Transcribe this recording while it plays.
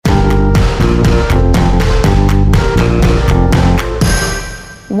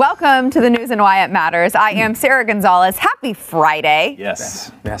Welcome to the news and why it matters. I am Sarah Gonzalez. Happy Friday.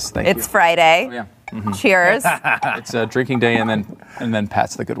 Yes, thank you. It's Friday. Oh, yeah. Mm-hmm. Cheers. It's a drinking day, and then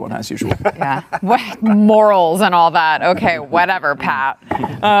Pat's the good one, as usual. Yeah. Morals and all that. Okay, whatever, Pat.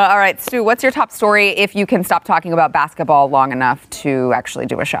 All right, Stu, what's your top story if you can stop talking about basketball long enough to actually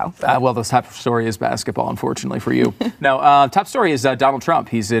do a show? Well, the top story is basketball, unfortunately for you. No, top story is Donald Trump.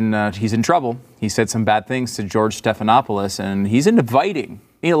 He's in trouble. He said some bad things to George Stephanopoulos, and he's inviting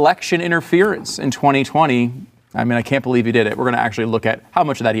election interference in 2020. I mean, I can't believe he did it. We're going to actually look at how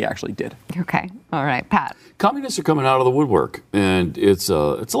much of that he actually did. Okay. All right, Pat. Communists are coming out of the woodwork, and it's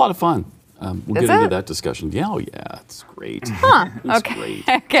a lot of fun. We'll get into that discussion. Yeah, it's great. Huh. It's okay. great.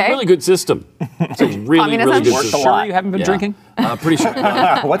 Okay. It's a really good system. It's a really good system. Sure you haven't been drinking? Pretty sure.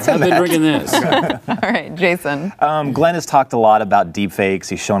 What's in I've been drinking this. All right, Jason. Glenn has talked a lot about deep fakes.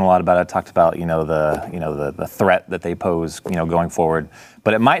 He's shown a lot about it. Talked about the threat that they pose going forward.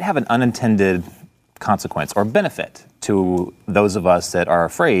 But it might have an unintended consequence or benefit to those of us that are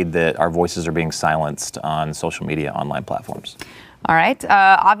afraid that our voices are being silenced on social media, online platforms. All right.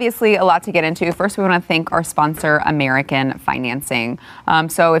 Obviously, a lot to get into. First, we want to thank our sponsor, American Financing.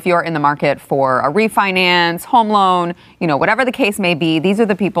 So if you're in the market for a refinance, home loan, whatever the case may be, these are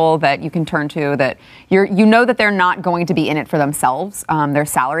the people that you can turn to that you know that they're not going to be in it for themselves. They're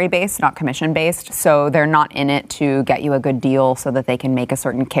salary-based, not commission-based. So they're not in it to get you a good deal so that they can make a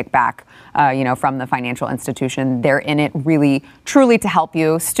certain kickback, from the financial institution. They're in it really, truly to help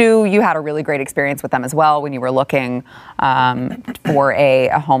you. Stu, you had a really great experience with them as well when you were looking for a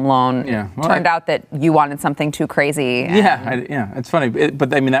home loan. Yeah. Well, Turned out that you wanted something too crazy. It's funny.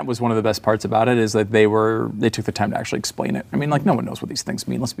 But I mean, that was one of the best parts about it is that they took the time to actually explain it. I mean, no one knows what these things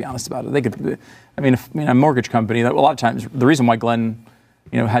mean. Let's be honest about it. They could, a mortgage company, a lot of times, the reason why Glenn,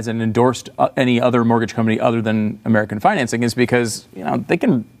 hasn't endorsed any other mortgage company other than American Financing is because, they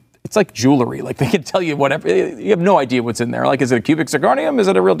can, it's like jewelry. Like they can tell you whatever. You have no idea what's in there. Like, is it a cubic zirconium? Is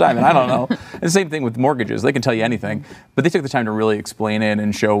it a real diamond? I don't know. And the same thing with mortgages. They can tell you anything. But they took the time to really explain it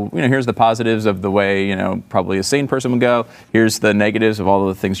and show, here's the positives of the way, probably a sane person would go. Here's the negatives of all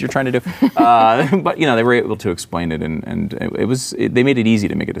of the things you're trying to do. But, they were able to explain it. And they made it easy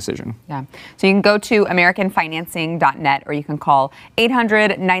to make a decision. Yeah. So you can go to AmericanFinancing.net or you can call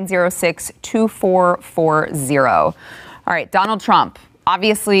 800-906-2440. All right, Donald Trump.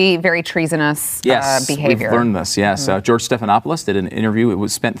 Obviously, very treasonous behavior. We've learned this, yes. Mm-hmm. George Stephanopoulos did an interview. It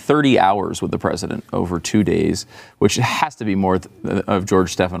was spent 30 hours with the president over 2 days, which has to be more of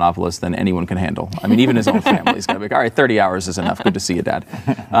George Stephanopoulos than anyone can handle. I mean, even his own family's got to be like, all right, 30 hours is enough. Good to see you, Dad.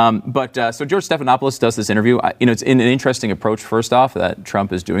 So George Stephanopoulos does this interview. It's an interesting approach, first off, that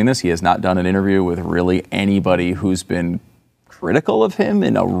Trump is doing this. He has not done an interview with really anybody who's been critical of him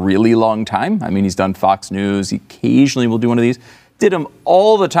in a really long time. I mean, he's done Fox News. He occasionally will do one of these. Did him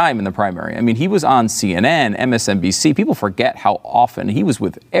all the time in the primary. I mean, he was on CNN, MSNBC. People forget how often he was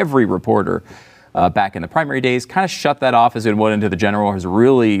with every reporter back in the primary days. Kind of shut that off as it went into the general. Has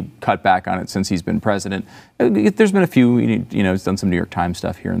really cut back on it since he's been president. There's been a few, he's done some New York Times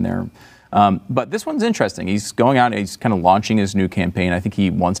stuff here and there. But this one's interesting. He's going out and he's kind of launching his new campaign. I think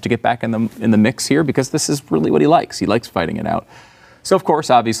he wants to get back in the mix here because this is really what he likes. He likes fighting it out. So, of course,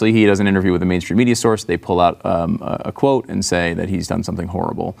 obviously, he does an interview with a mainstream media source. They pull out a quote and say that he's done something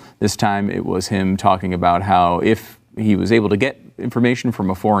horrible. This time it was him talking about how if he was able to get information from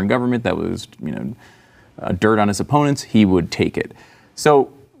a foreign government that was, dirt on his opponents, he would take it.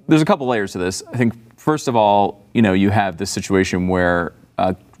 So there's a couple layers to this. I think, first of all, you have this situation where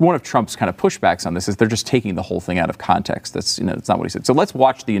one of Trump's kind of pushbacks on this is they're just taking the whole thing out of context. That's, it's not what he said. So let's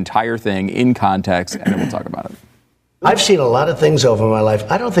watch the entire thing in context, and then we'll talk about it. I've seen a lot of things over my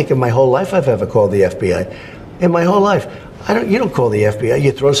life. I don't think in my whole life I've ever called the FBI. In my whole life. You don't call the FBI.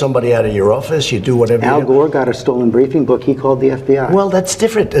 You throw somebody out of your office. You do whatever. Al Gore got a stolen briefing book. He called the FBI. Well, that's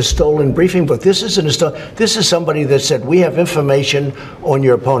different. A stolen briefing book. This isn't a stolen. This is somebody that said, we have information on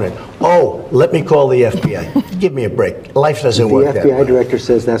your opponent. Oh, let me call the FBI. Give me a break. Life doesn't work that way. The FBI director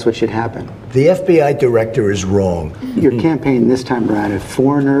says that's what should happen. The FBI director is wrong. Your campaign this time around, if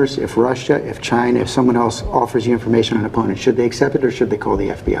foreigners, if Russia, if China, if someone else offers you information on an opponent, should they accept it or should they call the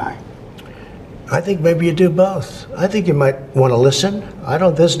FBI? I think maybe you do both. I think you might want to listen.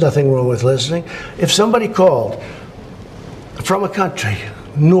 There's nothing wrong with listening. If somebody called from a country,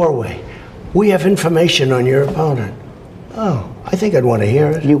 Norway, we have information on your opponent. Oh, I think I'd want to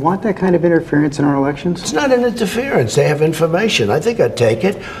hear it. You want that kind of interference in our elections? It's not an interference. They have information. I think I'd take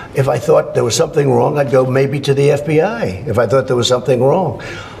it. If I thought there was something wrong, I'd go maybe to the FBI if I thought there was something wrong.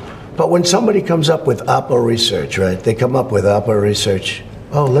 But when somebody comes up with Oppo research, right? They come up with Oppo research.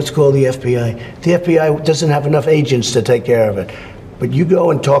 Oh, let's call the FBI. The FBI doesn't have enough agents to take care of it. But you go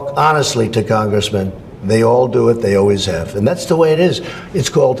and talk honestly to congressmen. They all do it. They always have. And that's the way it is. It's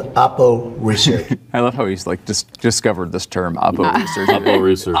called Oppo research. I love how he's like discovered this term, Oppo research. Oppo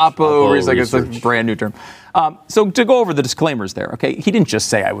research. Oppo research. It's research. a brand new term. So to go over the disclaimers there, okay, he didn't just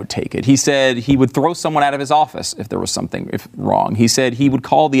say I would take it. He said he would throw someone out of his office if there was something wrong. He said he would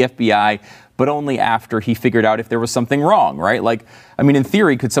call the FBI, but only after he figured out if there was something wrong, right? Like, I mean, in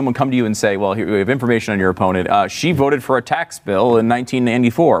theory, could someone come to you and say, well, here we have information on your opponent. She voted for a tax bill in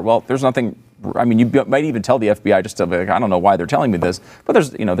 1994. Well, there's nothing. I mean, you might even tell the FBI just to be like, I don't know why they're telling me this, but there's,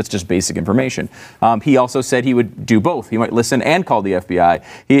 that's just basic information. He also said he would do both. He might listen and call the FBI.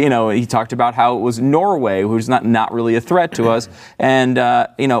 He talked about how it was Norway, who's not really a threat to us, and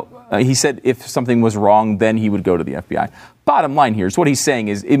he said if something was wrong, then he would go to the FBI. Bottom line here is what he's saying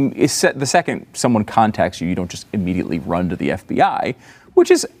is the second someone contacts you, you don't just immediately run to the FBI, which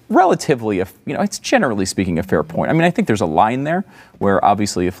is relatively, it's generally speaking a fair point. I mean, I think there's a line there where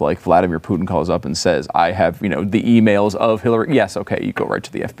obviously if like Vladimir Putin calls up and says, I have, the emails of Hillary, yes, okay, you go right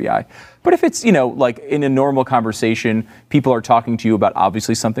to the FBI. But if it's, like in a normal conversation, people are talking to you about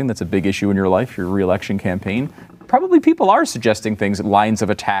obviously something that's a big issue in your life, your re-election campaign, probably people are suggesting things, lines of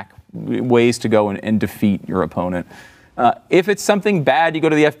attack, ways to go and defeat your opponent. If it's something bad, you go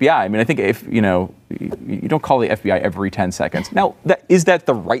to the FBI. I mean, I think if, you don't call the FBI every 10 seconds. Now, is that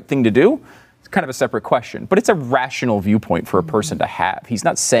the right thing to do? It's kind of a separate question, but it's a rational viewpoint for a person to have. He's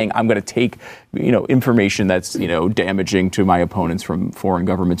not saying I'm going to take, information that's, damaging to my opponents from foreign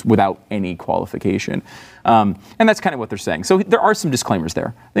governments without any qualification. And that's kind of what they're saying. So there are some disclaimers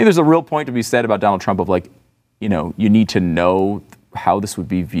there. I think there's a real point to be said about Donald Trump of like, you need to know how this would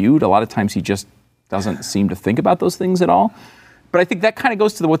be viewed. A lot of times he just doesn't seem to think about those things at all. But I think that kind of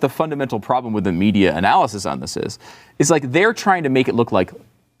goes to what the fundamental problem with the media analysis on this is like they're trying to make it look like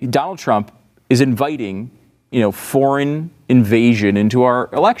Donald Trump is inviting, foreign invasion into our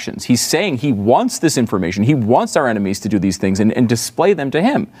elections. He's saying he wants this information. He wants our enemies to do these things and display them to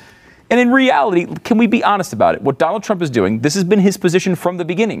him. And in reality, can we be honest about it? What Donald Trump is doing, this has been his position from the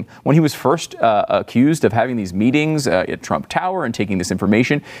beginning. When he was first accused of having these meetings at Trump Tower and taking this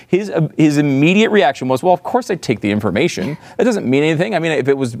information, his immediate reaction was, well, of course I'd take the information. That doesn't mean anything. I mean, if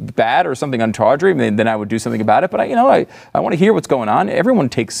it was bad or something untowardly, then I would do something about it. But I want to hear what's going on. Everyone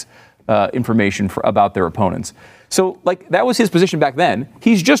takes information about their opponents. So, like, that was his position back then.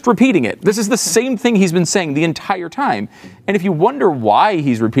 He's just repeating it. This is the same thing he's been saying the entire time. And if you wonder why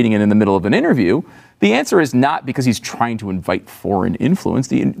he's repeating it in the middle of an interview, the answer is not because he's trying to invite foreign influence.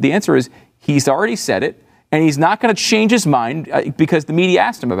 The answer is he's already said it, and he's not going to change his mind because the media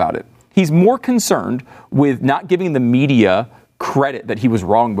asked him about it. He's more concerned with not giving the media credit that he was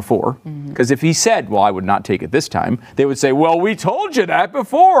wrong before. Because if he said, well, I would not take it this time, they would say, well, we told you that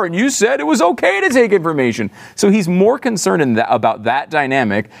before, and you said it was okay to take information. So he's more concerned about that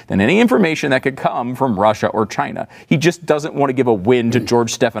dynamic than any information that could come from Russia or China. He just doesn't want to give a win to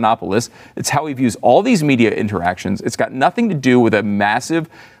George Stephanopoulos. It's how he views all these media interactions. It's got nothing to do with a massive,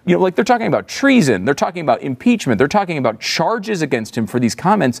 like they're talking about treason, they're talking about impeachment, they're talking about charges against him for these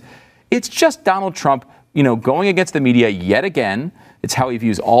comments. It's just Donald Trump going against the media yet again. It's how he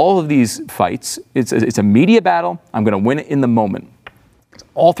views all of these fights. It's a media battle. I'm going to win it in the moment. It's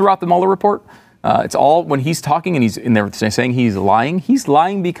all throughout the Mueller report. It's all when he's talking and he's in there saying he's lying. He's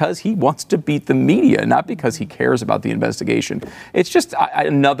lying because he wants to beat the media, not because he cares about the investigation. It's just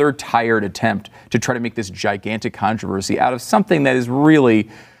another tired attempt to try to make this gigantic controversy out of something that is really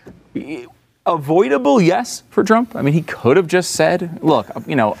avoidable, yes, for Trump. I mean, he could have just said, look,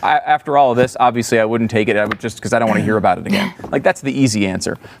 after all of this, obviously I wouldn't take it. I would just because I don't want to hear about it again. Like, that's the easy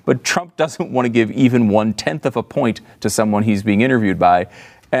answer. But Trump doesn't want to give even 1/10 of a point to someone he's being interviewed by.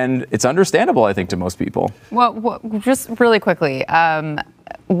 And it's understandable, I think, to most people. Well, just really quickly, where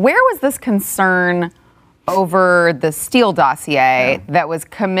was this concern over the Steele dossier that was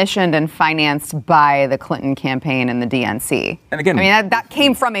commissioned and financed by the Clinton campaign and the DNC? And again, I mean, that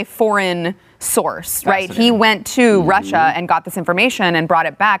came from a foreign source, right? He went to Russia and got this information and brought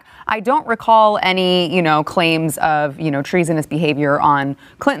it back. I don't recall any, claims of, treasonous behavior on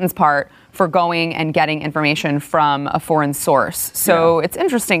Clinton's part for going and getting information from a foreign source. So It's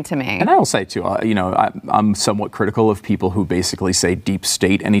interesting to me. And I will say, too, I'm somewhat critical of people who basically say deep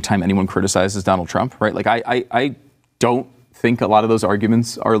state anytime anyone criticizes Donald Trump, right? Like, I don't think a lot of those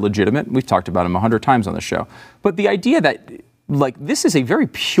arguments are legitimate. We've talked about them 100 times on the show. But the idea that, this is a very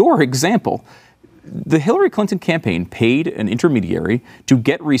pure example. The Hillary Clinton campaign paid an intermediary to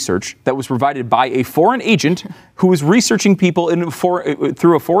get research that was provided by a foreign agent who was researching people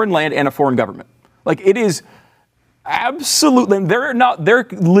through a foreign land and a foreign government. Like, it is Absolutely. And their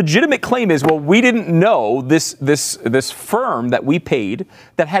legitimate claim is, well, we didn't know this firm that we paid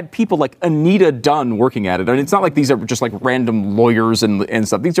that had people like Anita Dunn working at it. I mean, it's not like these are just like random lawyers and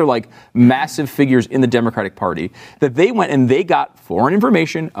stuff. These are like massive figures in the Democratic Party that they went and they got foreign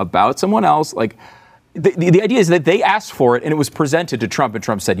information about someone else. Like the idea is that they asked for it and it was presented to Trump and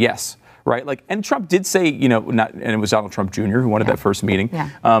Trump said yes. Right, like, and Trump did say, and it was Donald Trump Jr. who wanted that first meeting. Yeah.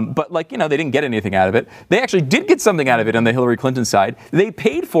 But like, they didn't get anything out of it. They actually did get something out of it on the Hillary Clinton side. They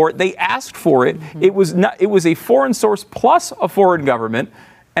paid for it. They asked for it. Mm-hmm. It was a foreign source plus a foreign government,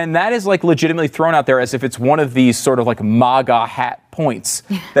 and that is like legitimately thrown out there as if it's one of these sort of like MAGA hat points.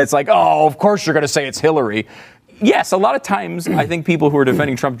 That's like, oh, of course you're going to say it's Hillary. Yes, a lot of times I think people who are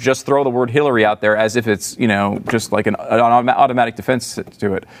defending Trump just throw the word Hillary out there as if it's, just like an automatic defense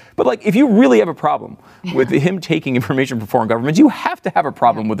to it. But like, if you really have a problem with him taking information from foreign governments, you have to have a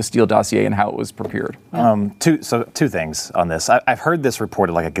problem with the Steele dossier and how it was prepared. Two things on this. I've heard this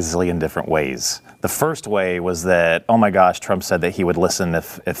reported like a gazillion different ways. The first way was that, oh my gosh, Trump said that he would listen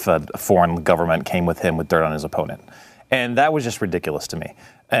if a foreign government came with him with dirt on his opponent. And that was just ridiculous to me.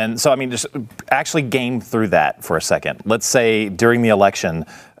 And so, just actually game through that for a second. Let's say during the election,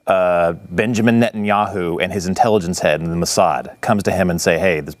 Benjamin Netanyahu and his intelligence head in the Mossad comes to him and say,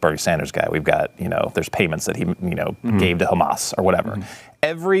 hey, this Bernie Sanders guy, we've got, there's payments that he, gave to Hamas or whatever. Mm-hmm.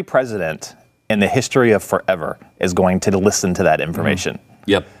 Every president in the history of forever is going to listen to that information. Mm-hmm.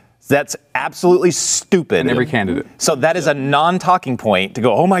 Yep. That's absolutely stupid. And every candidate. So that is a non-talking point to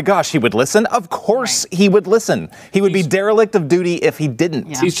go, oh my gosh, he would listen? Of course he would listen. He would be derelict of duty if he didn't.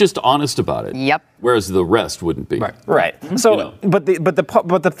 Yeah. He's just honest about it. Yep. Whereas the rest wouldn't be. Right. So, but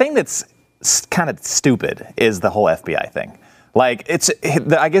the thing that's kind of stupid is the whole FBI thing. Like,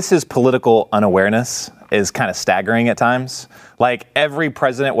 I guess his political unawareness is kind of staggering at times. Like, every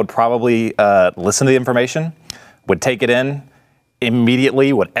president would probably listen to the information, would take it in,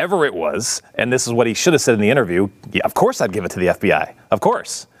 immediately, whatever it was, and this is what he should have said in the interview, yeah, of course I'd give it to the FBI. Of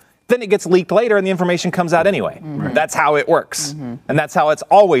course. Then it gets leaked later and the information comes out anyway. Mm-hmm. That's how it works. Mm-hmm. And that's how it's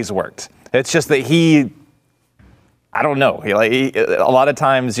always worked. It's just that I don't know. A lot of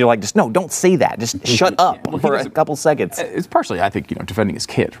times you're like, just no, don't say that. Just shut up for a couple seconds. It's partially, I think, defending his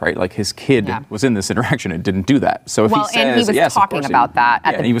kid, right? Like his kid was in this interaction and didn't do that. So if he says, and he was talking about that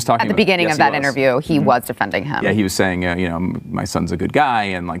at the beginning of that interview. He mm-hmm. was defending him. Yeah, he was saying, my son's a good guy,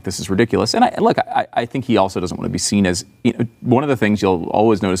 and like this is ridiculous. And I think he also doesn't want to be seen as. One of the things you'll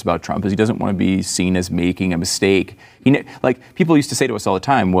always notice about Trump is he doesn't want to be seen as making a mistake. People used to say to us all the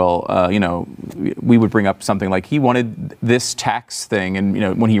time, well, we would bring up something like he wanted this tax thing,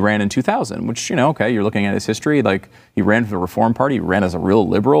 and when he ran in 2000, which okay, you're looking at his history, like he ran for the Reform Party, he ran as a real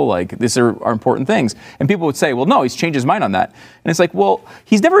liberal, like these are important things, and people would say, well, no, he's changed his mind on that, and it's like, well,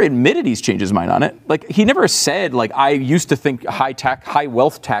 he's never admitted he's changed his mind on it. Like he never said, like I used to think high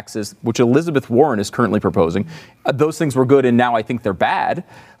wealth taxes, which Elizabeth Warren is currently proposing, those things were good, and now I think they're bad.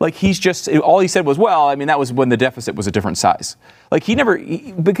 Like all he said was, well, that was when the deficit was a different size. Like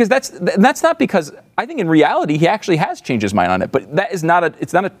because that's not because I think in reality he actually has changed his mind on it. But it's not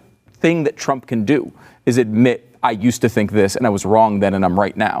a thing that Trump can do, is admit I used to think this and I was wrong then and I'm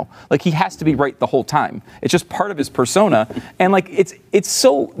right now. Like he has to be right the whole time. It's just part of his persona. And like it's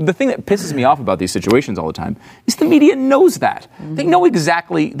so the thing that pisses me off about these situations all the time is the media knows that. Mm-hmm. They know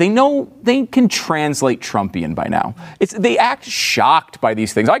exactly, they can translate Trumpian by now. They act shocked by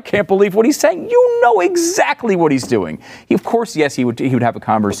these things. I can't believe what he's saying. You know exactly what he's doing. Of course, yes, he would have a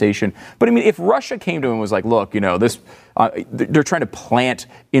conversation. But if Russia came to him and was like, look, this they're trying to plant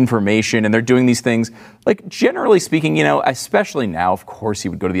information and they're doing these things. Like, generally speaking, especially now, of course, he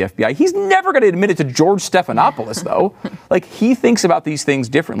would go to the FBI. He's never going to admit it to George Stephanopoulos, though. Like, he thinks about these things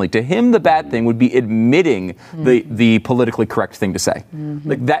differently. To him, the bad thing would be admitting the politically correct thing to say.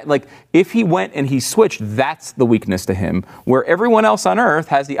 Mm-hmm. Like, if he went and he switched, that's the weakness to him. Where everyone else on Earth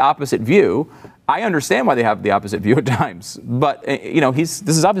has the opposite view. I understand why they have the opposite view at times. But, this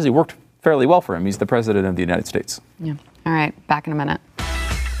has obviously worked fairly well for him. He's the president of the United States. Yeah. All right. Back in a minute.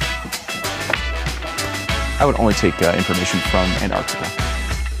 I would only take information from Antarctica.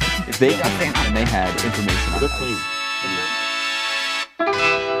 If they came and they had information on it.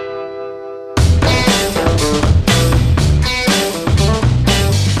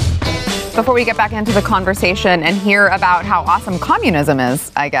 Before we get back into the conversation and hear about how awesome communism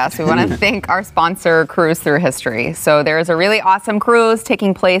is, I guess, we want to thank our sponsor, Cruise Through History. So there's a really awesome cruise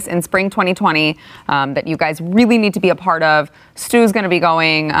taking place in spring 2020 that you guys really need to be a part of. Stu's going to be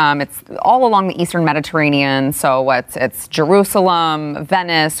going. It's all along the Eastern Mediterranean. So it's Jerusalem,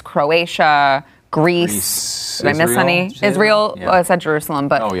 Venice, Croatia, Greece. Did I miss Israel? any? Did you say Israel. that? Yeah. Oh, I said Jerusalem,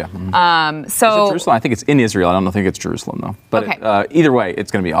 but Oh, yeah. Mhm. Is it so Jerusalem? I think it's in Israel. I don't think it's Jerusalem, though. But Okay. either way,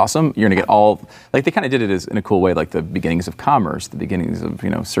 it's going to be awesome. You're going to get all, like they kind of did it in a cool way, like the beginnings of commerce, the beginnings of,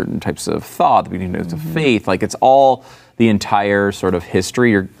 certain types of thought, the beginnings of faith. Like it's all the entire sort of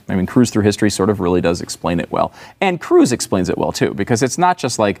history. Cruise Through History sort of really does explain it well. And Cruise explains it well, too, because it's not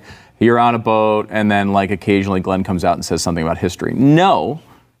just like you're on a boat and then like occasionally Glenn comes out and says something about history. No.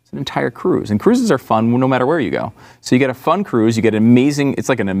 An entire cruise. And cruises are fun no matter where you go. So you get a fun cruise, you get it's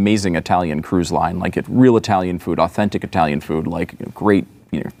like an amazing Italian cruise line, like real Italian food, authentic Italian food, like great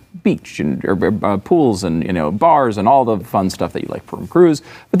beach and pools and bars and all the fun stuff that you like from cruise.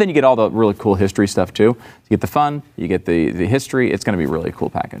 But then you get all the really cool history stuff too. You get the fun, you get the history. It's going to be really a cool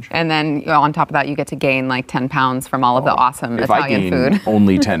package. and then on top of that, you get to gain like 10 pounds from all of the awesome Italian If I gain food.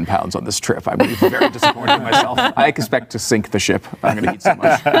 only 10 pounds on this trip, I would be very disappointed in myself. I expect to sink the ship. I'm going to eat so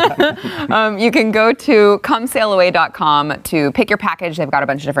much. You can go to comesailaway.com to pick your package. They've got a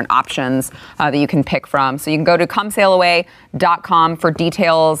bunch of different options that you can pick from. So you can go to comesailaway.com for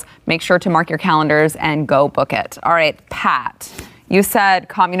details. Make sure to mark your calendars and go book it. All right, Pat, you said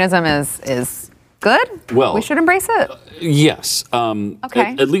communism is good? Well, we should embrace it. Yes.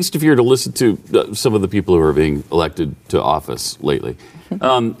 Okay. At least if you're to listen to some of the people who are being elected to office lately.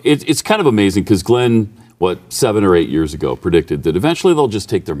 It's kind of amazing because Glenn, 7 or 8 years ago, predicted that eventually they'll just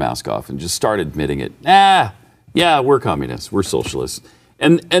take their mask off and just start admitting it. Yeah, we're communists, we're socialists.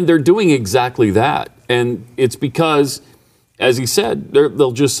 And they're doing exactly that. And it's because, as he said,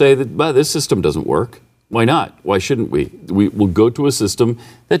 they'll just say that, this system doesn't work. Why not? Why shouldn't we? We'll go to a system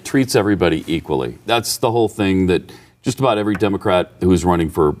that treats everybody equally. That's the whole thing that just about every Democrat who's running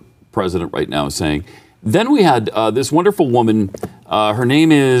for president right now is saying. Then we had this wonderful woman. Her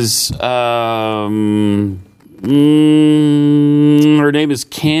name is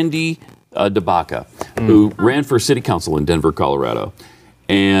Candy DeBaca, who ran for city council in Denver, Colorado,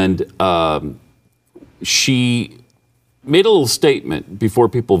 and she made a little statement before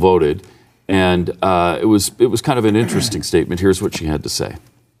people voted. And it was kind of an interesting statement. Here's what she had to say.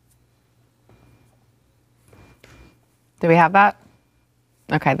 Do we have that?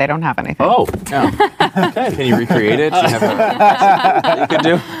 Okay, they don't have anything. Oh, Yeah. Can you recreate it? Do you have a, you can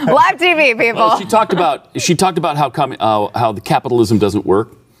do? Live TV, people. well, she talked about how the capitalism doesn't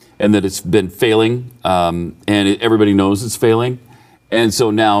work and that it's been failing, and everybody knows it's failing, and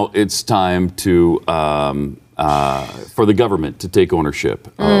so now it's time to for the government to take ownership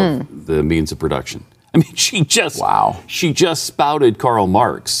of the means of production. I mean, she just spouted Karl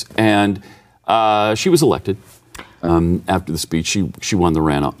Marx, and she was elected. After the speech, she won the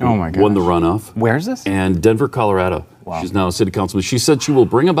runoff. Oh my gosh. Won the runoff. Where is this? And Denver, Colorado. Wow. She's now a city councilman. She said she will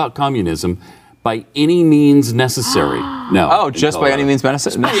bring about communism by any means necessary. No. Oh, just by any means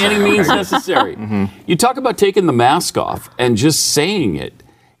necessary? By any means necessary. You talk about taking the mask off and just saying it.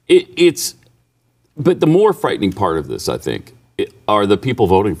 It's. But the more frightening part of this, I think, are the people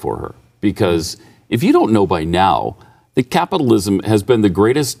voting for her. Because if you don't know by now, that capitalism has been the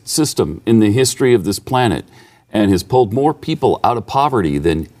greatest system in the history of this planet and has pulled more people out of poverty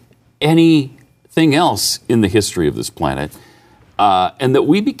than anything else in the history of this planet, and that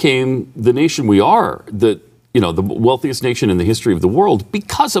we became the nation we are, the wealthiest nation in the history of the world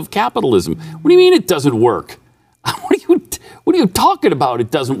because of capitalism. What do you mean it doesn't work? What are you talking about?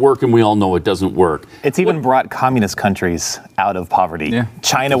 It doesn't work, and we all know it doesn't work. It's even brought communist countries out of poverty. Yeah.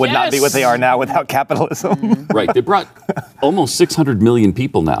 China would not be what they are now without capitalism. Right. They brought almost 600 million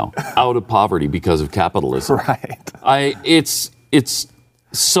people now out of poverty because of capitalism. Right. It's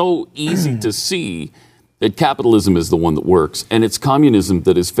so easy to see that capitalism is the one that works, and it's communism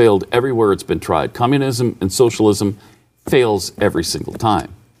that has failed everywhere it's been tried. Communism and socialism fails every single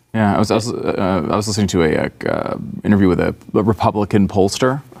time. Yeah, I was listening to a interview with a Republican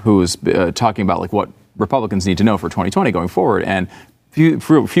pollster who was talking about like what Republicans need to know for 2020 going forward, and a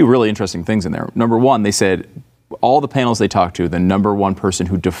few really interesting things in there. Number one, they said all the panels they talked to, the number one person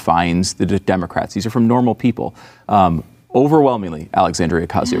who defines the Democrats, these are from normal people. Overwhelmingly, Alexandria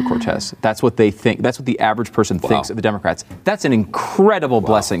Ocasio-Cortez. That's what they think. That's what the average person thinks of the Democrats. That's an incredible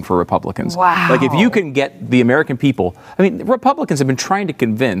blessing for Republicans. Wow. Like if you can get the American people, I mean, Republicans have been trying to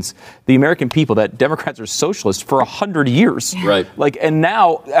convince the American people that Democrats are socialists for 100 years. Right. Like, and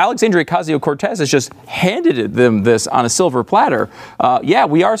now Alexandria Ocasio-Cortez has just handed them this on a silver platter. Yeah,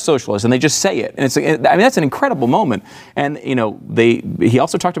 we are socialists, and they just say it. And that's an incredible moment. And he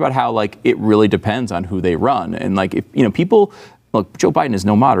also talked about how like it really depends on who they run, and like if people, look, Joe Biden is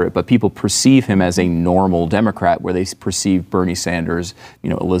no moderate, but people perceive him as a normal Democrat, where they perceive Bernie Sanders,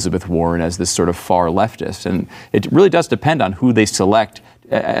 Elizabeth Warren as this sort of far leftist. And it really does depend on who they select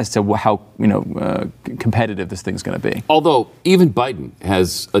as to how competitive this thing's going to be. Although even Biden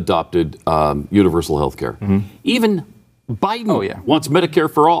has adopted universal health care. Even Biden wants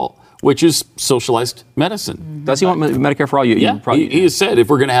Medicare for all, which is socialized medicine. Does he want Medicare for all? He has said if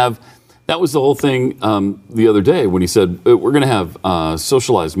we're going to have, that was the whole thing the other day when he said we're going to have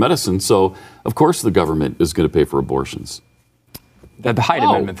socialized medicine, so of course the government is going to pay for abortions. The Hyde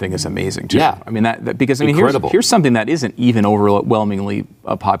Amendment thing is amazing, too. Yeah. I mean, because Incredible. here's something that isn't even overwhelmingly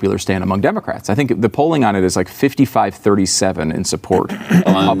a popular stand among Democrats. I think the polling on it is like 55-37 in support of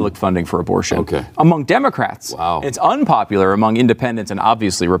public funding for abortion. Okay. Among Democrats. Wow. It's unpopular among independents and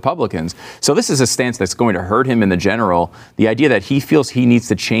obviously Republicans. So this is a stance that's going to hurt him in the general. The idea that he feels he needs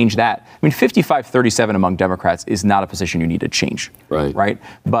to change that. I mean, 55-37 among Democrats is not a position you need to change. Right.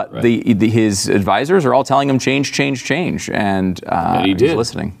 But his advisors are all telling him change. And he did. He's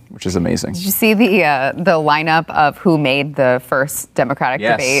listening, which is amazing. Did you see the lineup of who made the first Democratic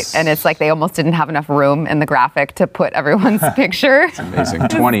debate? And it's like they almost didn't have enough room in the graphic to put everyone's picture. It's amazing.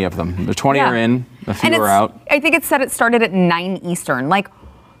 20 of them. The 20 are in, a few are out. I think it said it started at 9 Eastern. Like,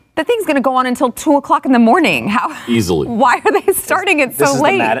 the thing's going to go on until 2 o'clock in the morning. How easily? Why are they starting it so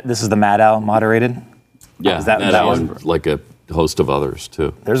late? This is the Maddow moderated? Yeah, Is that and like a host of others,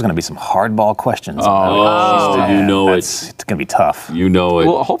 too. There's going to be some hardball questions. You know it. It's going to be tough. You know it.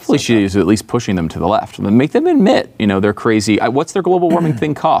 Well, hopefully she is at least pushing them to the left. Make them admit, they're crazy. What's their global warming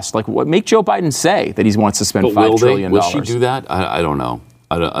thing cost? Like, make Joe Biden say that he wants to spend $5 trillion. Will she do that? I don't know.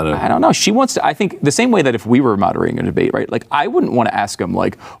 I don't know. She wants to, I think, the same way that if we were moderating a debate, right? Like, I wouldn't want to ask them,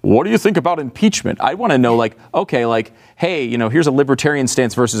 like, what do you think about impeachment? I want to know, like, okay, like, hey, here's a libertarian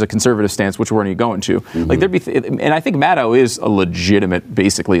stance versus a conservative stance. Which one are you going to? Like, there'd be, and I think Maddow is a legitimate,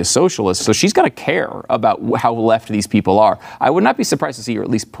 basically a socialist. So she's got to care about how left these people are. I would not be surprised to see her at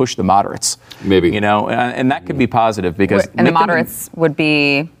least push the moderates. Maybe. And that could be positive because. And the moderates would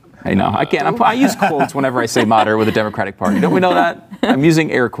be. I know. I use quotes whenever I say moderate with the Democratic Party. Don't we know that? I'm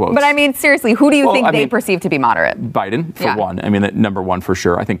using air quotes. But I mean, seriously, who do you think they perceive to be moderate? Biden, for one. I mean, number one for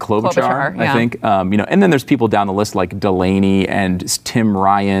sure. I think Klobuchar. Yeah. I think, and then there's people down the list like Delaney and Tim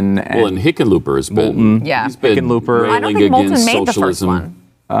Ryan. And Hickenlooper has been. Moulton. Yeah. He's been Hickenlooper. I don't think Moulton made the first one.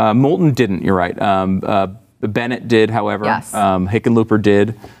 Moulton didn't. You're right. Bennett did, however. Yes. Hickenlooper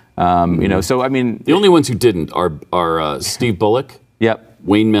did. So I mean, the only ones who didn't are Steve Bullock. Yep.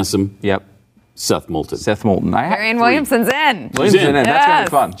 Wayne Messam. Yep. Seth Moulton. Marianne Williamson's in. She's in. That's going to be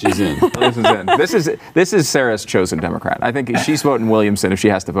fun. She's in. Williamson's in. This is Sarah's chosen Democrat. I think she's voting Williamson if she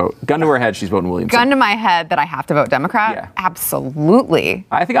has to vote. Gun to her head, she's voting Williamson. Gun to my head that I have to vote Democrat? Yeah. Absolutely.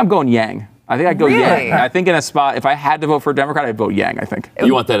 I think I'm going Yang. I think I'd go Really? Yang. I think in a spot, if I had to vote for a Democrat, I'd vote Yang, I think.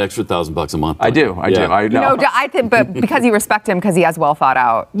 You want that extra $1,000 a month? I do. I do. I know. I think, but because you respect him, because he has well thought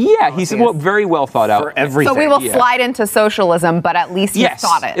out. Yeah, he's very well thought out. For everything. So we will slide into socialism, but at least he's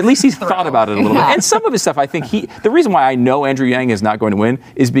thought it. At least he's thought about it a little bit. And some of his stuff, I think the reason why I know Andrew Yang is not going to win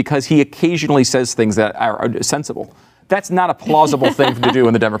is because he occasionally says things that are sensible. That's not a plausible thing to do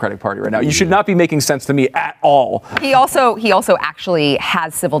in the Democratic Party right now. You should not be making sense to me at all. He also actually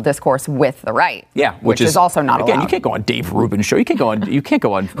has civil discourse with the right. Yeah, which is also not again. allowed. You can't go on Dave Rubin's show. You can't go on.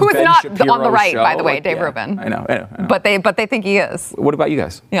 Who is Ben not Shapiro's on the right, show. by the way, Dave Rubin. I know. But they think he is. What about you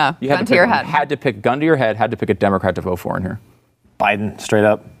guys? Yeah, you had gun to to your pick head. one. Had to pick gun to your head. Had to pick a Democrat to vote for in here. Biden, straight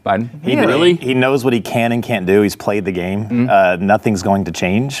up. Biden. He knows what he can and can't do. He's played the game. Nothing's going to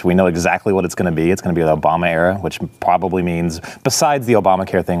change. We know exactly what it's going to be. It's going to be the Obama era, which probably means, besides the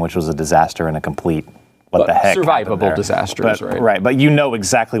Obamacare thing, which was a disaster and a complete what the heck. Survivable disasters, right? Right, but you know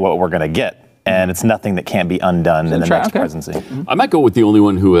exactly what we're going to get. And it's nothing that can't be undone in the next presidency. I might go with the only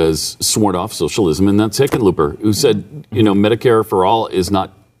one who has sworn off socialism, and that's Hickenlooper, who said, Medicare for all is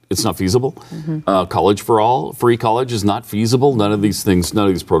not. It's not feasible. College for all, free college is not feasible. None of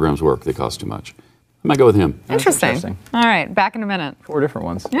these programs work. They cost too much. I might go with him. Interesting. All right, back in a minute. 4 different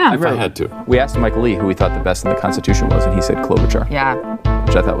ones. Yeah. If I had to. We asked Mike Lee who he thought the best in the Constitution was, and he said Klobuchar. Yeah.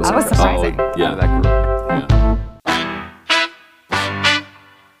 Which I thought was That was surprising. Oh, yeah. Out of that group.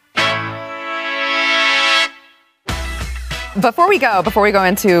 Before we go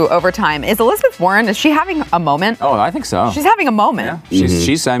into overtime, is Elizabeth Warren, is she having a moment? Oh, I think so. She's having a moment. Yeah.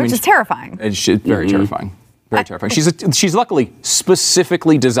 She's I mean, Which is terrifying. It's very terrifying. Very terrifying. She's luckily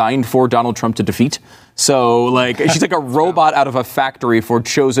specifically designed for Donald Trump to defeat. So, she's like a robot out of a factory for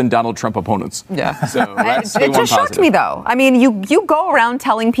chosen Donald Trump opponents. Yeah. So that's it just shocked me, though. I mean, you go around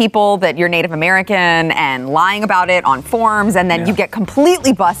telling people that you're Native American and lying about it on forums, and then you get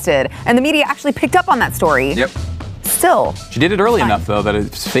completely busted. And the media actually picked up on that story. Yep. Still. She did it early enough, though, that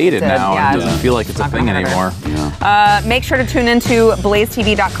it's faded now and doesn't feel like it's a thing anymore. Yeah. Make sure to tune into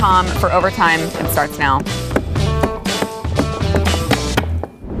blazetv.com for overtime. It starts now.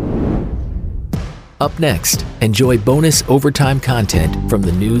 Up next, enjoy bonus overtime content from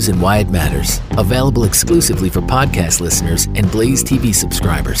the news and why it matters. Available exclusively for podcast listeners and Blaze TV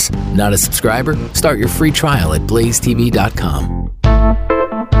subscribers. Not a subscriber? Start your free trial at blazetv.com.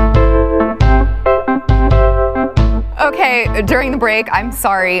 Okay, during the break, I'm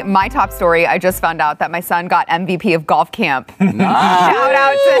sorry, my top story, I just found out that my son got MVP of golf camp. Shout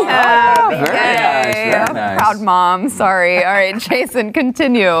out to him. Very nice, very nice. Proud mom, sorry. All right, Jason,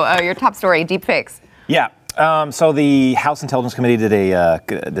 continue. Your top story, deepfakes. Yeah. So the House Intelligence Committee did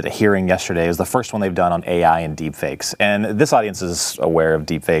a hearing yesterday. It was the first one they've done on AI and deepfakes. And this audience is aware of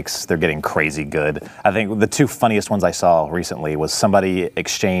deepfakes. They're getting crazy good. I think the two funniest ones I saw recently was somebody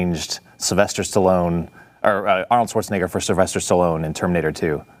exchanged Sylvester Stallone or Arnold Schwarzenegger for Sylvester Stallone in Terminator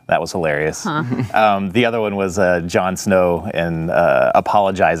 2. That was hilarious. The other one was Jon Snow and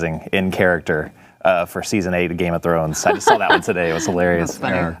apologizing in character for season 8 of Game of Thrones. I just saw that one today. It was hilarious.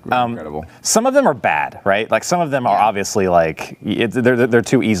 Incredible. Some of them are bad, right? Like some of them are obviously like they're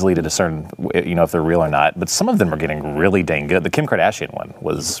too easily to discern, if they're real or not. But some of them are getting really dang good. The Kim Kardashian one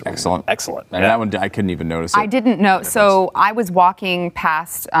was excellent. And that one I couldn't even notice it. I didn't know. So I was walking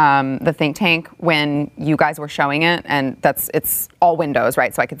past the think tank when you guys were showing it, and it's all windows,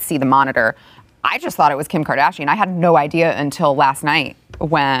 right? So I could see the monitor. I just thought it was Kim Kardashian. I had no idea until last night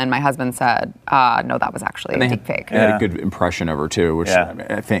when my husband said, no, that was actually a deep fake. They had a good impression of her, too, which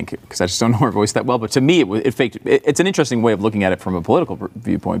I think, because I just don't know her voice that well. But to me, it faked. It's an interesting way of looking at it from a political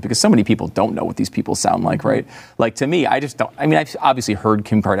viewpoint, because so many people don't know what these people sound like, right? Like, to me, I just don't. I mean, I've obviously heard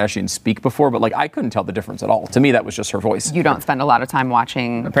Kim Kardashian speak before, but, like, I couldn't tell the difference at all. To me, that was just her voice. You don't spend a lot of time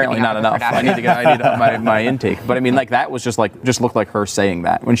watching. Apparently not enough. I need to up my intake. But, I mean, like, that was just looked like her saying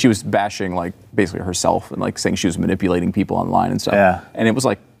that when she was bashing, like, basically herself and, like, saying she was manipulating people online and stuff. Yeah. And it was,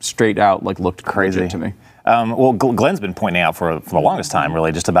 like, straight out, like, looked crazy to me. Well, Glenn's been pointing out for the longest time,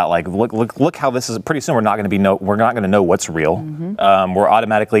 really, just about like look how this is. Pretty soon, we're not going to know what's real. We're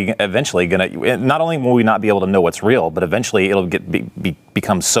automatically, eventually, going to. Not only will we not be able to know what's real, but eventually it'll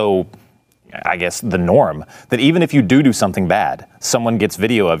become so, I guess, the norm that even if you do something bad, someone gets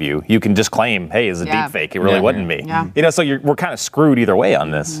video of you, you can just claim, "Hey, it's a deep fake. It really wasn't me." Yeah. So we're kind of screwed either way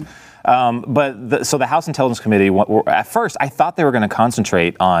on this. So the House Intelligence Committee, at first, I thought they were going to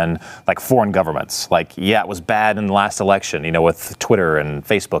concentrate on like foreign governments. Like, it was bad in the last election, with Twitter and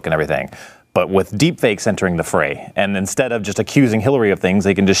Facebook and everything. But with deepfakes entering the fray, and instead of just accusing Hillary of things,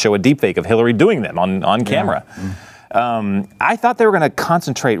 they can just show a deepfake of Hillary doing them on camera. I thought they were going to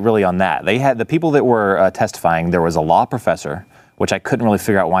concentrate really on that. They had the people that were testifying. There was a law professor, which I couldn't really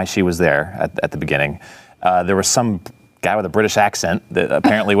figure out why she was there at the beginning. There was some guy with a British accent that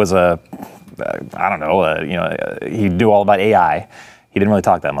apparently was he knew all about AI. He didn't really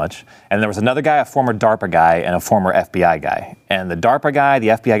talk that much. And there was another guy, a former DARPA guy, and a former FBI guy. And the DARPA guy, the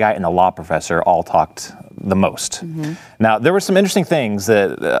FBI guy, and the law professor all talked the most. Now, there were some interesting things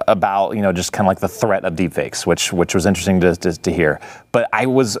about, just kind of like the threat of deepfakes, which was interesting to hear. But I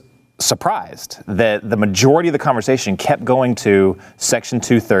was surprised that the majority of the conversation kept going to Section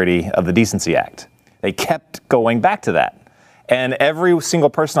 230 of the Decency Act. They kept going back to that. And every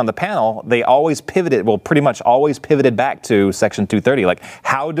single person on the panel, they always pretty much always pivoted back to Section 230. Like,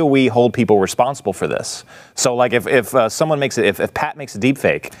 how do we hold people responsible for this? So, like, if someone makes it, if Pat makes a deep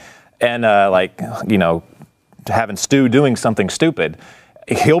fake and, having Stu doing something stupid,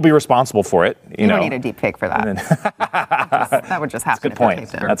 he'll be responsible for it. You don't need a deep fake for that. That would just happen.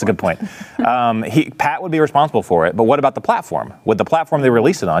 That's a good point. Pat would be responsible for it, but what about the platform? Would the platform they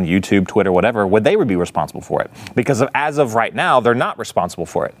release it on, YouTube, Twitter, whatever, would they be responsible for it? Because as of right now, they're not responsible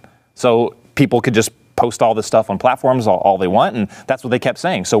for it. So people could just post all this stuff on platforms all they want, and that's what they kept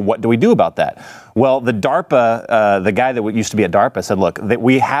saying. So what do we do about that? Well, the DARPA, the guy that used to be at DARPA said, look, that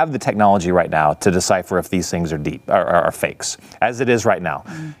we have the technology right now to decipher if these things are fakes, as it is right now.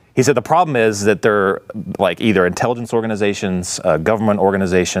 He said the problem is that they're like either intelligence organizations, government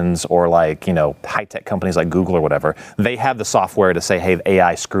organizations, or like, high-tech companies like Google or whatever. They have the software to say, hey, the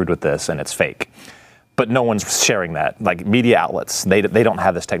AI screwed with this and it's fake. But no one's sharing that. Like media outlets, they don't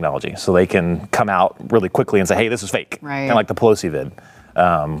have this technology, so they can come out really quickly and say, "Hey, this is fake," kind of like the Pelosi vid.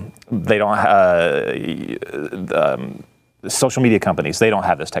 They don't. Social media companies, they don't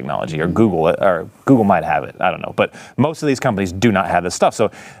have this technology, or Google might have it. I don't know, but most of these companies do not have this stuff.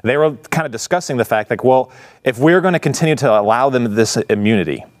 So they were kind of discussing the fact, like, well, if we're going to continue to allow them this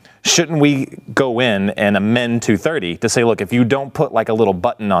immunity, shouldn't we go in and amend 230 to say, look, if you don't put like a little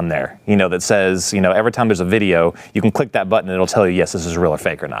button on there, that says, every time there's a video, you can click that button and it'll tell you, yes, this is real or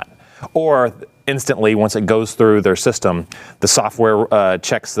fake or not. Or instantly, once it goes through their system, the software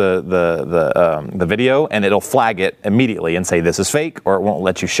checks the video and it'll flag it immediately and say this is fake, or it won't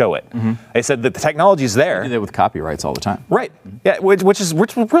let you show it. They said that the technology's there. They do that with copyrights all the time. Right. Yeah, which is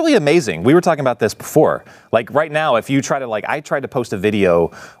really amazing. We were talking about this before. Like right now, if you try to I tried to post a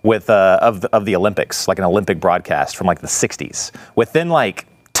video with of the Olympics, like an Olympic broadcast from like the 60s. Within like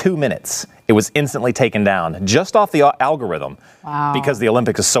 2 minutes, it was instantly taken down just off the algorithm. Wow. Because the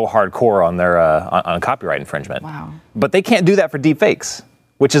Olympics is so hardcore on their on copyright infringement. Wow. But they can't do that for deepfakes,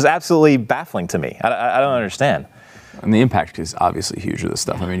 which is absolutely baffling to me. I don't understand. And the impact is obviously huge of this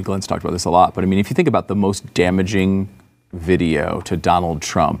stuff. I mean, Glenn's talked about this a lot, but I mean, if you think about the most damaging video to Donald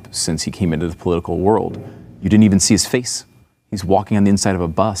Trump since he came into the political world, you didn't even see his face. He's walking on the inside of a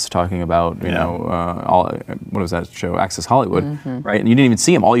bus talking about, you know, what was that show, Access Hollywood, right? And you didn't even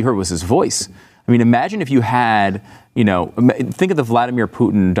see him. All you heard was his voice. I mean, imagine if you had, you know, think of the Vladimir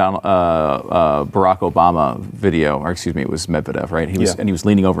Putin, Barack Obama video, or excuse me, it was Medvedev, right? And he was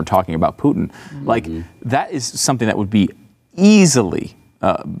leaning over and talking about Putin. Like, that is something that would be easily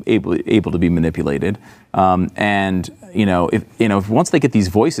able to be manipulated. And, if once they get these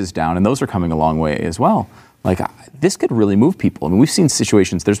voices down, and those are coming a long way as well, like, this could really move people. I mean, we've seen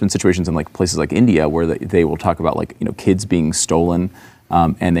situations, there's been situations in like places like India where they will talk about like, kids being stolen,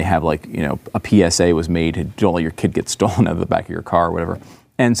 and they have like, a PSA was made, don't let your kid get stolen out of the back of your car or whatever.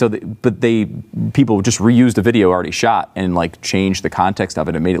 And so, people just reused the video already shot and like changed the context of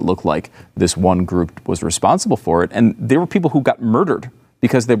it and made it look like this one group was responsible for it. And there were people who got murdered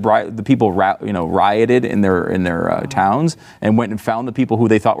because the people rioted in their towns and went and found the people who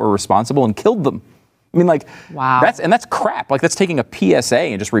they thought were responsible and killed them. I mean, like, wow. That's crap. Like, that's taking a PSA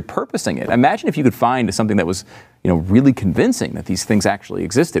and just repurposing it. Imagine if you could find something that was, really convincing that these things actually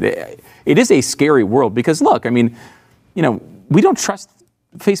existed. It is a scary world because, look, I mean, we don't trust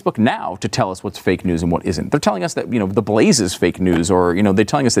Facebook now to tell us what's fake news and what isn't. They're telling us that, the Blaze is fake news, or, they're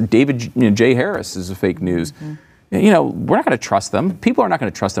telling us that David J. Harris is fake news. We're not going to trust them. People are not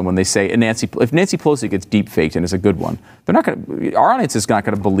going to trust them when they say if Nancy Pelosi gets deep faked and is a good one. They're not going to. Our audience is not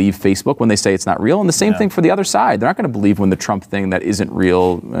going to believe Facebook when they say it's not real. And the same thing for the other side. They're not going to believe when the Trump thing that isn't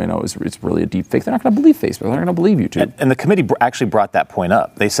real, it's really a deep fake. They're not going to believe Facebook. They're not going to believe YouTube. And the committee actually brought that point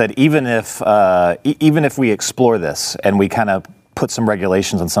up. They said even if we explore this and we kind of put some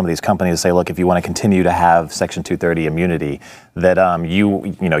regulations on some of these companies, say, look, if you want to continue to have Section 230 immunity, that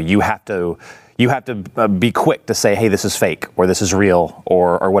you have to be quick to say, hey, this is fake, or this is real,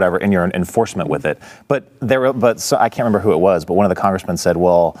 or whatever, in your enforcement with it. But so I can't remember who it was, but one of the congressmen said,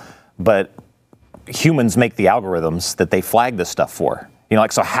 well, but humans make the algorithms that they flag this stuff for.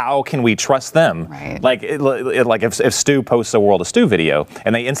 So how can we trust them? Right. Like if Stu posts a World of Stu video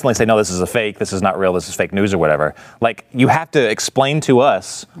and they instantly say, no, this is a fake, this is not real, this is fake news or whatever. Like, you have to explain to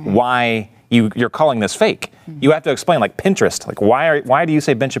us why you're calling this fake. You have to explain, like Pinterest, like why do you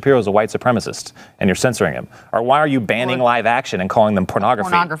say Ben Shapiro is a white supremacist and you're censoring him? Or why are you banning live action and calling them pornography?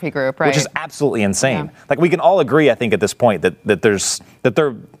 Pornography group, right? Which is absolutely insane. Yeah. Like, we can all agree, I think, at this point that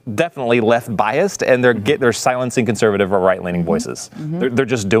they're definitely left biased and they're silencing conservative or right-leaning voices. They're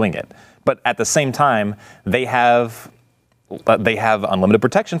just doing it. But at the same time, they have unlimited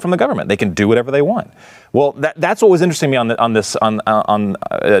protection from the government. They can do whatever they want. Well, that's what was interesting to me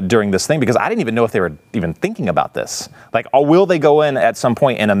on during this thing, because I didn't even know if they were even thinking about this. Like, will they go in at some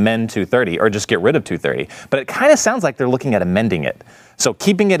point and amend 230 or just get rid of 230? But it kind of sounds like they're looking at amending it. So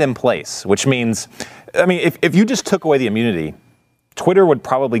keeping it in place, which means, if you just took away the immunity, Twitter would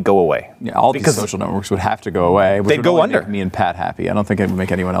probably go away. Yeah, all these social networks would have to go away. They'd go under. Make me and Pat happy. I don't think it would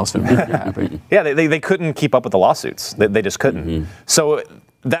make anyone else happy. Yeah, they couldn't keep up with the lawsuits. They just couldn't. So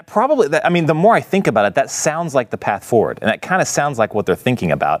the more I think about it, that sounds like the path forward. And that kind of sounds like what they're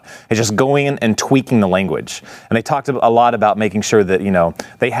thinking about. It's just going in and tweaking the language. And they talked a lot about making sure that,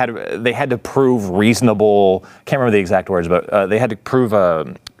 they had to prove reasonable, can't remember the exact words, but they had to prove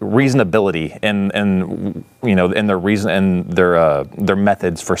reasonability in their reason and their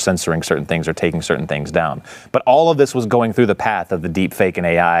methods for censoring certain things or taking certain things down. But all of this was going through the path of the deep fake and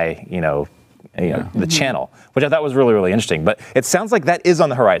AI, the channel, which I thought was really, really interesting. But it sounds like that is on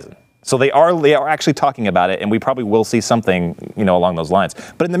the horizon. So they are actually talking about it, and we probably will see something, along those lines.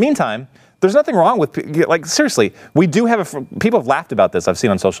 But in the meantime, there's nothing wrong with, like, seriously, we do have people have laughed about this, I've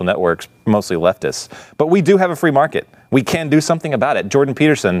seen on social networks, mostly leftists, but we do have a free market. We can do something about it. Jordan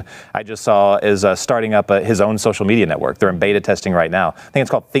Peterson, I just saw, is starting up his own social media network. They're in beta testing right now. I think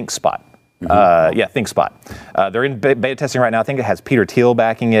it's called ThinkSpot. ThinkSpot. They're in beta testing right now. I think it has Peter Thiel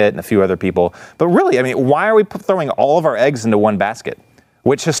backing it and a few other people. But really, why are we throwing all of our eggs into one basket?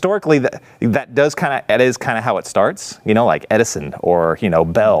 which historically that is kind of how it starts, like Edison or,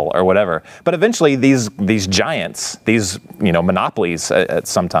 Bell or whatever. But eventually these giants, these, monopolies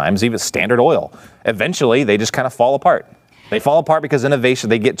sometimes, even Standard Oil, eventually they just kind of fall apart. They fall apart because innovation,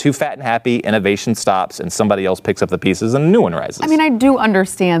 they get too fat and happy, innovation stops, and somebody else picks up the pieces and a new one rises. I mean, I do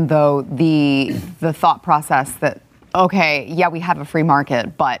understand, though, the thought process that, okay, yeah, we have a free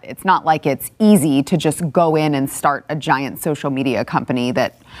market, but it's not like it's easy to just go in and start a giant social media company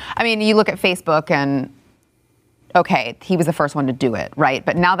that, I mean, you look at Facebook and, okay, he was the first one to do it, right?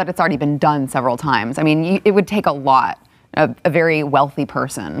 But now that it's already been done several times, I mean, it would take a lot, a very wealthy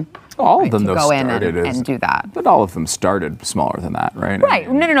person. All of them, to though, go in started and do that. But all of them started smaller than that, right?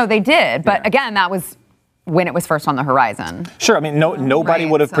 Right. No, they did. But again, that was when it was first on the horizon. Sure. I mean, nobody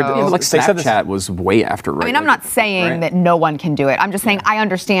Right, would have so- predicted. Yeah, like Snapchat was way after, right? I mean, I'm not saying that no one can do it. I'm just saying I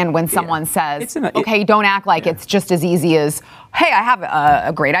understand when someone says, okay, don't act like it's just as easy as, hey, I have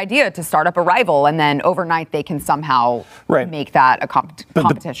a great idea to start up a rival, and then overnight they can somehow make that a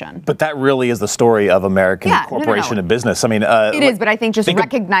competition. But that really is the story of American corporation and business. I mean, it is, but I think just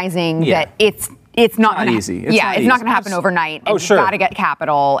recognizing that it's not gonna, easy. It's not going to happen overnight. And you've got to get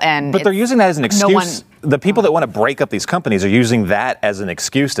capital. But they're using that as an excuse. The people that want to break up these companies are using that as an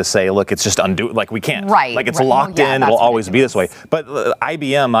excuse to say, look, it's just like we can't. Right. Like it's locked in. It'll always be this way. But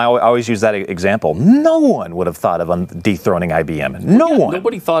IBM, I always use that example. No one would have thought of dethroning IBM. No one.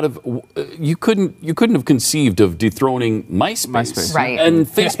 Nobody thought of. You couldn't have conceived of dethroning MySpace. Right. And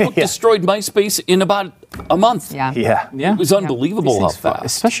Facebook destroyed MySpace in about a month. Yeah. It was unbelievable how fast.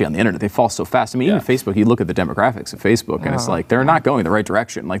 Especially on the internet, they fall so fast. I mean, even Facebook, you look at the demographics of Facebook, and it's like they're not going the right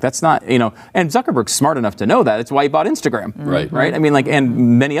direction. Like that's not, and Zuckerberg's smart enough to know that. That's why he bought Instagram. Right. I mean,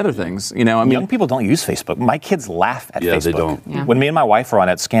 and many other things. I mean, young people don't use Facebook. My kids laugh at Facebook. They don't. Yeah. When me and my wife are on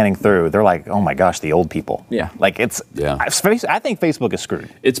it, scanning through, they're like, "Oh my gosh, the old people." Yeah. Like it's. Yeah. I think Facebook is screwed.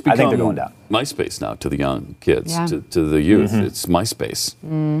 It's become I think they're going down. MySpace now to the young kids, to the youth. It's MySpace.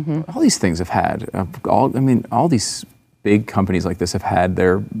 All these things have had all these big companies like this have had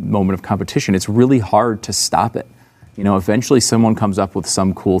their moment of competition. It's really hard to stop it. Eventually someone comes up with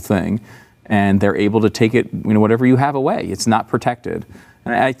some cool thing and they're able to take it, whatever you have away. It's not protected.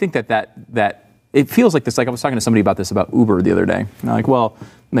 And I think that it feels like this, like I was talking to somebody about Uber the other day. And they're like, well,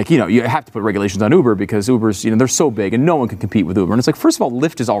 you have to put regulations on Uber because Uber's, they're so big and no one can compete with Uber. And it's like, first of all,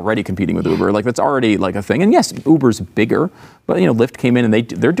 Lyft is already competing with Uber. Like that's already like a thing. And yes, Uber's bigger, but Lyft came in and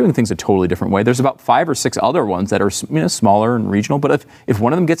they're doing things a totally different way. There's about 5 or 6 other ones that are, smaller and regional. But if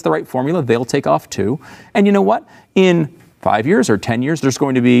one of them gets the right formula, they'll take off too. And you know what? In 5 years or 10 years, there's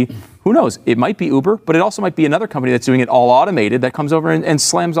going to be, who knows, it might be Uber, but it also might be another company that's doing it all automated that comes over and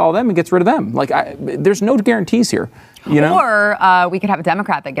slams all of them and gets rid of them. Like, there's no guarantees here. Or we could have a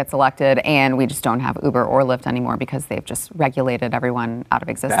Democrat that gets elected and we just don't have Uber or Lyft anymore because they've just regulated everyone out of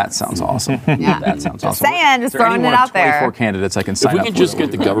existence. That sounds awesome. Yeah. That sounds just awesome. saying, just throwing it out there. 24 candidates I can sign up If we could just get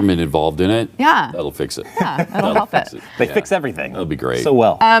the government involved in it, that'll fix it. Yeah, that'll help it. They fix everything. That'll be great. So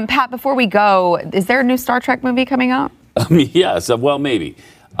well. Pat, before we go, is there a new Star Trek movie coming out? Yes, well, maybe.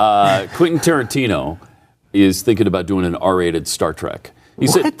 Quentin Tarantino is thinking about doing an R-rated Star Trek. He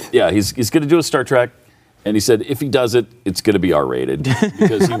said, he's going to do a Star Trek, and he said if he does it, it's going to be R-rated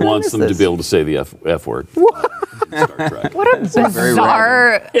because he wants them to be able to say the F word. Star Trek. What a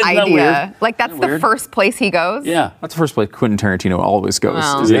bizarre Isn't that idea. weird? Like, that's the first place he goes? Yeah. That's the first place Quentin Tarantino always goes,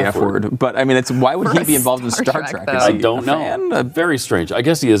 is the F word. But, I mean, why would he be involved in Star Trek? Though. I don't know. Very strange. I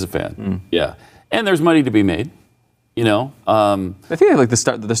guess he is a fan. Yeah. And there's money to be made. I think like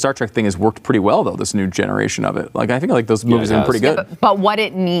the Star Trek thing has worked pretty well though. This new generation of it, like I think like those movies have been pretty good. But what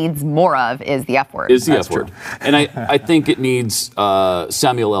it needs more of is the F word. Is the F word, and I think it needs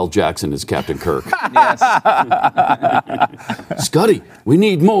Samuel L. Jackson as Captain Kirk. Yes, Scotty, we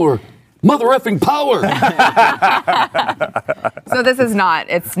need more mother effing power. So this is not.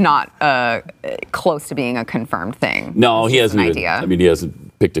 It's not close to being a confirmed thing. No, he hasn't. An idea. I mean, he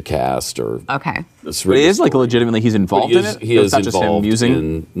hasn't picked a cast or. Okay. But it is like legitimately he's involved in it. He is not just him involved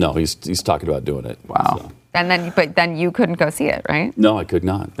musing. No, he's talking about doing it. Wow. So. And then you couldn't go see it, right? No, I could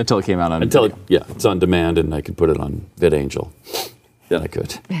not. Until it came out on. It's on demand, and I could put it on VidAngel. Then I could.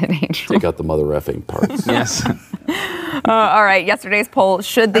 VidAngel. Take out the mother effing parts. Yes. All right. Yesterday's poll: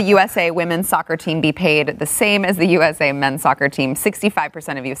 should the USA women's soccer team be paid the same as the USA men's soccer team?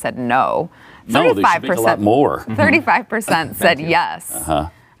 65% of you said no. No, they should make a lot more. 35% said yes.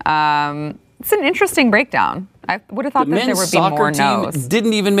 It's an interesting breakdown. I would have thought that there would be more The men's soccer no's. team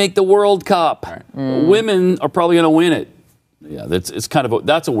didn't even make the World Cup. Women are probably going to win it. Yeah,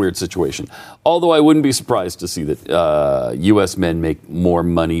 that's a weird situation. Although I wouldn't be surprised to see that U.S. men make more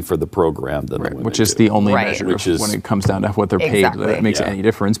money for the program than the women which is do. the only Right. measure Which is- when it comes down to what they're paid Exactly. that makes Yeah. any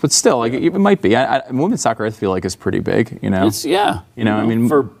difference. But still, like it might be. Women's soccer, I feel like, is pretty big. You know, It's I mean,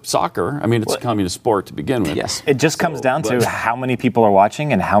 for soccer, I mean, it's a communist sport to begin with. yes. It just comes down to how many people are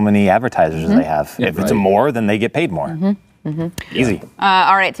watching and how many advertisers they have. If it's more, then they get paid more. Easy.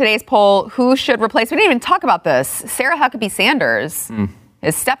 All right, today's poll, who should replace, we didn't even talk about this, Sarah Huckabee Sanders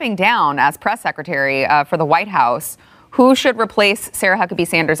is stepping down as press secretary for the White House. Who should replace Sarah Huckabee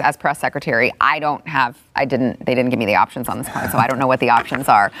Sanders as press secretary? they didn't give me the options on this point, so I don't know what the options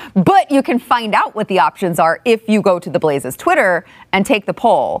are. But you can find out what the options are if you go to the Blaze's Twitter and take the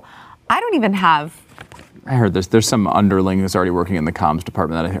poll. I don't even have... I heard there's some underling who's already working in the comms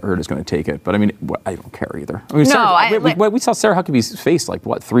department that I heard is going to take it. But I mean, I don't care either. I mean, we saw Sarah Huckabee's face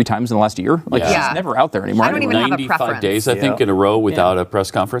 3 times in the last year. Yeah. She's never out there anymore. I don't even have a 95 preference. days, I think, in a row without a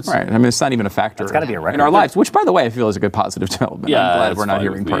press conference. Right. I mean, it's not even a factor. That's gotta be a record. in our lives, which, by the way, I feel is a good positive development. Yeah, I'm glad that's we're not fine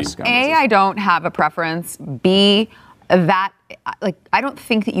hearing with me. press A, conferences. I don't have a preference. B, I don't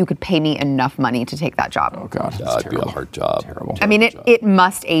think that you could pay me enough money to take that job. Oh God, that's It'd be terrible. a hard job. Terrible. I mean, it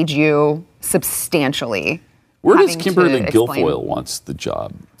must age you substantially. Where does having to Kimberly explain. Guilfoyle wants the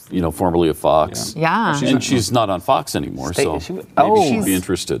job? Formerly of Fox. Yeah. And she's not on Fox anymore, so maybe she'd be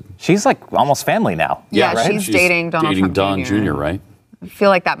interested. She's like almost family now. Yeah, right? she's dating Donald Trump Don Jr., Jr., right? I feel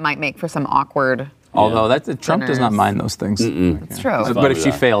like that might make for some awkward... Although Trump does not Dinners. mind those things. It's true. fine But if with she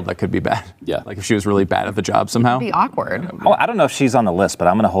that. failed, that could be bad. Yeah. Like if she was really bad at the job somehow. It'd be awkward. Oh, I don't know if she's on the list, but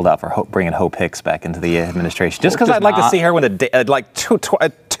I'm going to hold out for bringing Hope Hicks back into the administration. Just because does I'd like to not- see her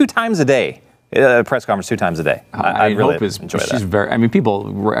two times a day. Press conference 2 times a day. I really enjoy that. She's very. I mean,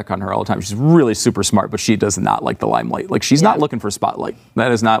 people wreck on her all the time. She's really super smart, but she does not like the limelight. Like she's not looking for spotlight.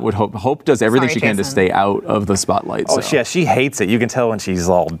 That is not what Hope. Hope does everything Sorry, she can to Jason. stay out of the spotlight. Oh, so. she hates it. You can tell when she's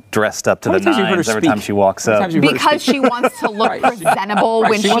all dressed up to How the many times have you heard nines her every speak? time she walks How many up. times have you heard her Because speak? she wants to look presentable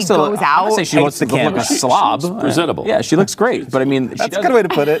when she wants goes to, I'm out. gonna say she wants to look like a slob. she's presentable. Yeah, she looks great, but I mean, That's a good way to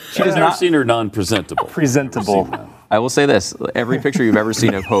put it. She does I've never not. seen her non-presentable. Presentable. I will say this: every picture you've ever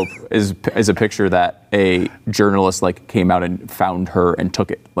seen of Hope is a picture that a journalist came out and found her and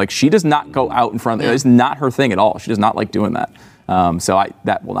took it. Like she does not go out in front. It's not her thing at all. She does not like doing that. So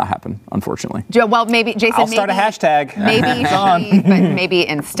that will not happen, unfortunately. Well, maybe Jason. I'll start a hashtag. Maybe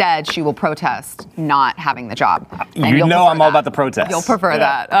instead she will protest not having the job. And You you'll know prefer I'm all that. about the protest. You'll prefer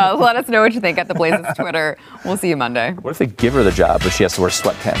that. Let us know what you think at the Blaze's Twitter. We'll see you Monday. What if they give her the job, but she has to wear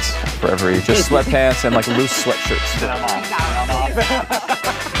sweatpants for just sweatpants and loose sweatshirts?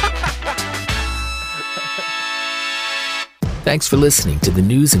 Thanks for listening to the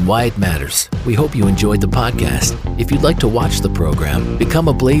news and why it matters. We hope you enjoyed the podcast. If you'd like to watch the program, become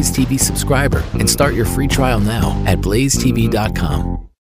a Blaze TV subscriber and start your free trial now at blazetv.com.